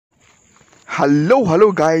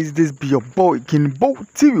Hello guys, this be your boy Kinbo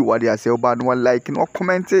TV. What you say about no one like, no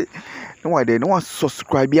comment, no idea, no one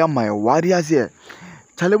subscribe here my what you say.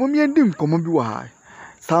 Chale mo mi endim komo bi wa ha.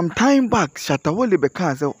 Some time back, Shatta Wale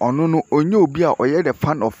beka say ono no onye obi a oye the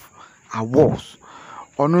fan of awards.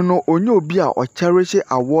 Ono no onye obi a o cherish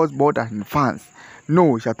awards more than fans.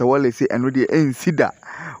 No, Shatta Wale say eno dey ensida.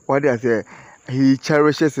 What you say? He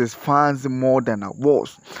cherishes his fans more than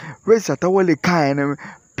awards. Where Shatta Wale kind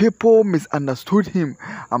people misunderstood him.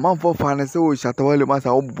 A man for fans say, "Oh, Shatta Wale must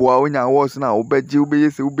have boy when I was now.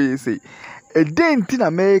 Ube say. A day in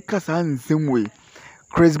America, same way.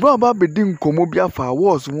 Chris Brown be doing komobia for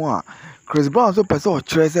awards one. Chris Brown so person or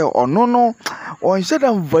treasure or no or instead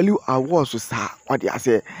of value awards sir. What you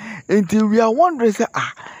say? Until we are wondering say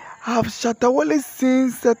have Shatta Wale seen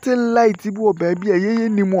certain light baby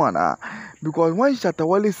ni mwana? Because when Shatta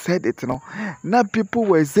Wale said it, now people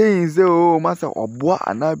were saying, "Oh, Master Obwa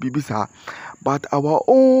and Bibisa," but our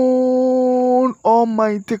own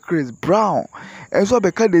Almighty Chris Brown, and so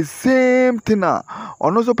because the same thing, on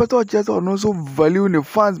also person just on also value the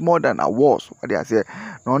fans more than awards. What they say,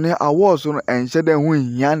 no awards and share them who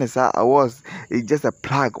yanisa awards is just a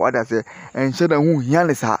plug. What they say, and share them who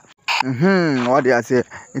yanisa. What they say,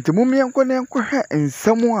 into mummy and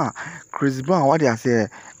someone Chris Brown, what they say,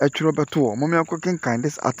 a trouble mummy cooking kind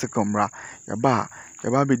this article, yaba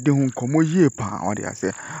be doing como ye pa, what they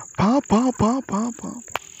say, pa.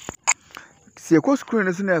 See a screen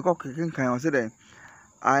is in a cooking kind of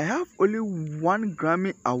I have only 1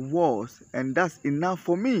 Grammy awards, and that's enough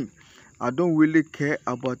for me. I don't really care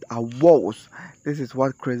about awards. This is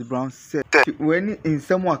what Chris Brown said. When in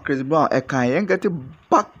someone Chris Brown, I can get it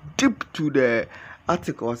back deep to the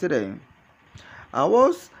article. Said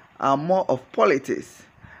awards are more of politics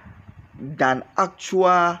than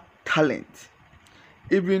actual talent.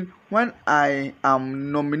 Even when I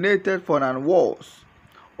am nominated for an award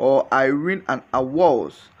or I win an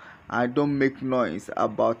award, I don't make noise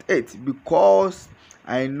about it because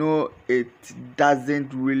I know it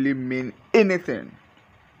doesn't really mean anything.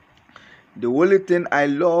 The only thing I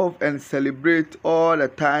love and celebrate all the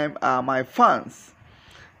time are my fans.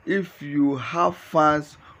 If you have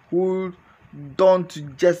fans who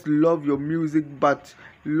don't just love your music but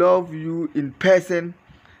love you in person,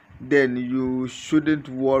 then you shouldn't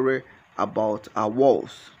worry about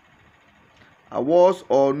awards. Awards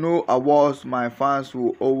or no awards, my fans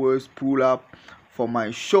will always pull up for my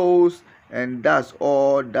shows, and that's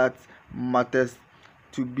all that matters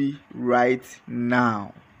to be right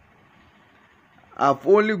now. I've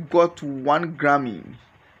only got 1 Grammy,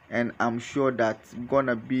 and I'm sure that's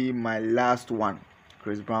gonna be my last one,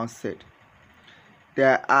 Chris Brown said.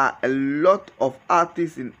 There are a lot of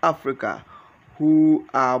artists in Africa who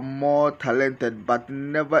are more talented but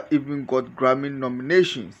never even got Grammy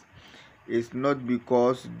nominations. It's not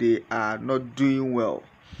because they are not doing well.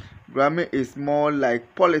 Grammy is more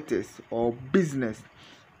like politics or business.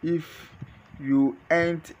 If you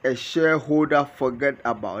ain't a shareholder, forget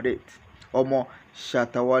about it. Omo,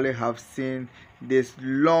 Shatta Wale have seen this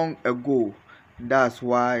long ago. That's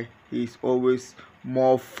why he's always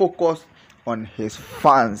more focused on his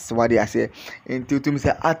fans. What they say until to me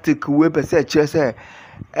say article we per say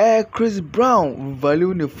Chris Brown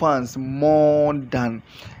value the fans more than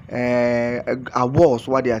awards.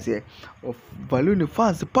 What they say of value the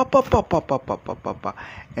fans papa,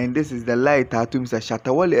 and this is the light to me say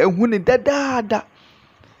Shatta Wale who ni da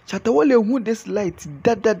Shatta Wale who this light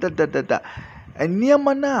da and near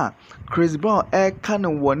mana Chris Brown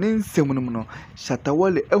can one in semuno Shatta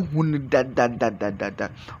Wale who ni da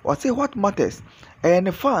or say what matters. And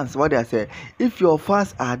the fans, what they say, if your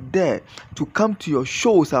fans are there to come to your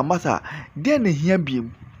shows and matter, then hear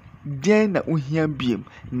beam,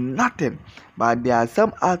 nothing. But there are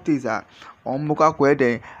some artists on Moka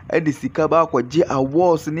Kwede, and the Sikaba Kwaji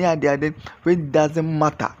awards near there, then it doesn't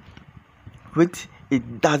matter.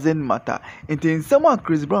 It doesn't matter. And in someone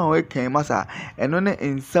Chris Brown came massa, and only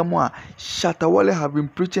in someone Shatta Wale have been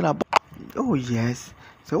preaching about. Oh yes.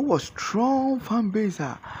 So it was strong fan base.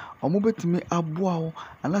 To me abuao,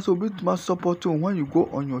 and that's a bit more support too when you go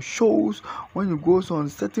on your shows, when you go on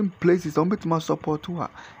certain places, a bit more support to her.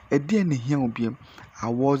 A DNA here will be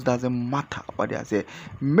awards doesn't matter what they say.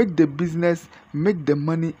 Make the business, make the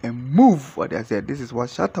money, and move what they say. This is what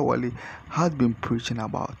Shatta Wale has been preaching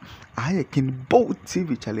about. I can both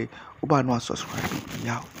TV chale. Uba no subscribe.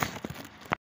 Yeah.